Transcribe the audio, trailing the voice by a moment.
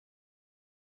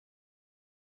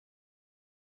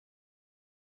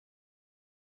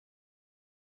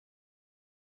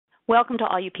Welcome to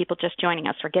all you people just joining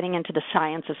us. We're getting into the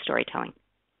science of storytelling.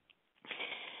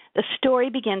 The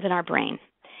story begins in our brain,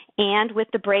 and with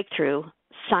the breakthrough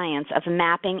science of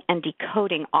mapping and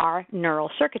decoding our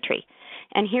neural circuitry.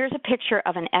 And here's a picture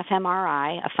of an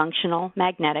fMRI, a functional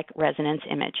magnetic resonance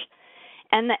image.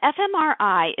 And the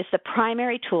fMRI is the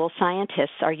primary tool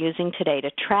scientists are using today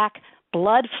to track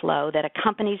blood flow that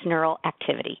accompanies neural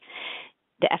activity.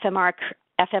 The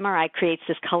fMRI creates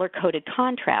this color-coded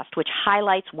contrast which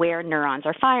highlights where neurons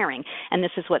are firing, and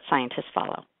this is what scientists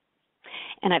follow.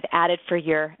 And I've added for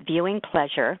your viewing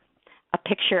pleasure a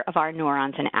picture of our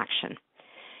neurons in action.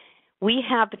 We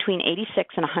have between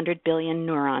 86 and 100 billion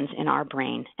neurons in our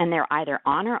brain, and they're either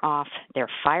on or off, they're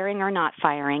firing or not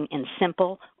firing in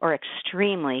simple or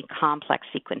extremely complex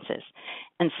sequences.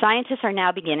 And scientists are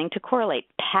now beginning to correlate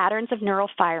patterns of neural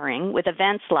firing with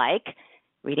events like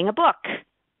reading a book,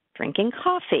 drinking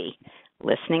coffee,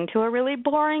 listening to a really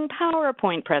boring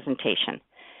PowerPoint presentation.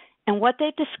 And what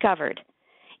they've discovered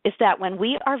is that when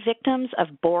we are victims of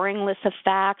boring lists of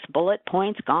facts, bullet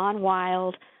points gone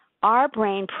wild, our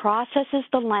brain processes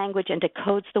the language and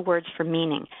decodes the words for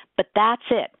meaning. But that's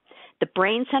it. The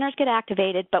brain centers get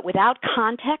activated, but without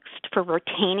context for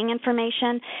retaining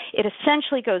information, it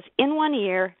essentially goes in one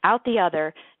ear, out the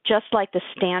other, just like the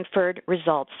Stanford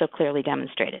results so clearly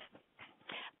demonstrated.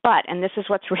 But, and this is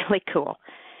what's really cool,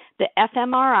 the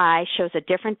fMRI shows a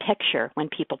different picture when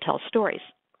people tell stories.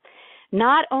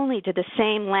 Not only do the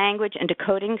same language and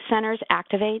decoding centers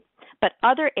activate, but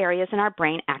other areas in our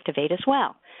brain activate as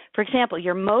well. For example,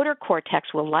 your motor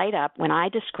cortex will light up when I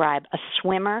describe a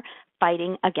swimmer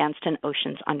fighting against an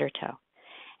ocean's undertow,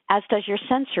 as does your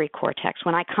sensory cortex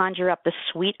when I conjure up the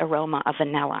sweet aroma of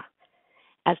vanilla,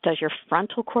 as does your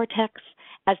frontal cortex,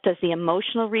 as does the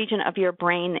emotional region of your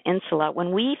brain, the insula,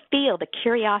 when we feel the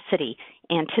curiosity,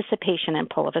 anticipation, and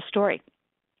pull of a story.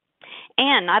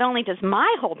 And not only does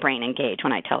my whole brain engage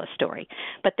when I tell a story,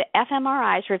 but the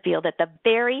fMRIs reveal that the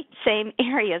very same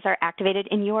areas are activated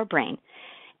in your brain.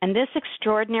 And this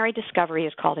extraordinary discovery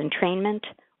is called entrainment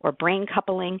or brain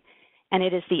coupling, and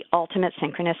it is the ultimate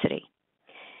synchronicity.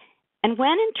 And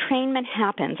when entrainment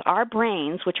happens, our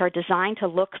brains, which are designed to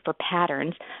look for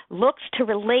patterns, looks to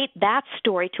relate that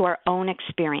story to our own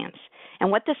experience.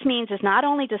 And what this means is not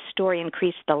only does story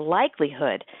increase the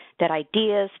likelihood that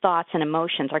ideas, thoughts, and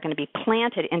emotions are going to be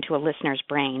planted into a listener's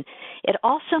brain, it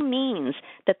also means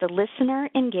that the listener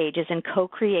engages in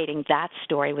co-creating that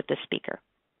story with the speaker.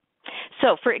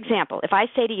 So, for example, if I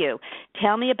say to you,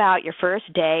 tell me about your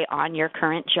first day on your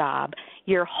current job,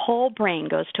 your whole brain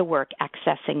goes to work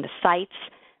accessing the sights,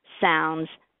 sounds,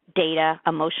 data,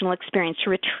 emotional experience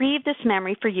to retrieve this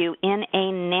memory for you in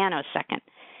a nanosecond.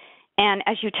 And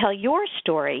as you tell your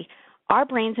story, our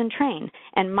brains entrain,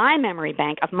 and my memory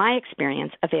bank of my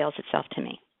experience avails itself to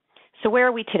me. So where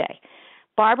are we today?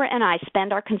 Barbara and I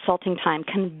spend our consulting time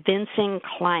convincing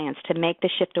clients to make the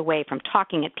shift away from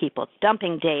talking at people,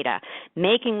 dumping data,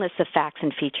 making lists of facts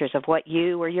and features of what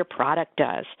you or your product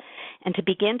does, and to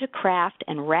begin to craft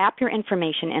and wrap your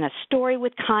information in a story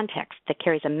with context that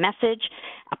carries a message,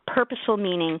 a purposeful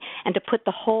meaning, and to put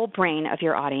the whole brain of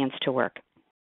your audience to work.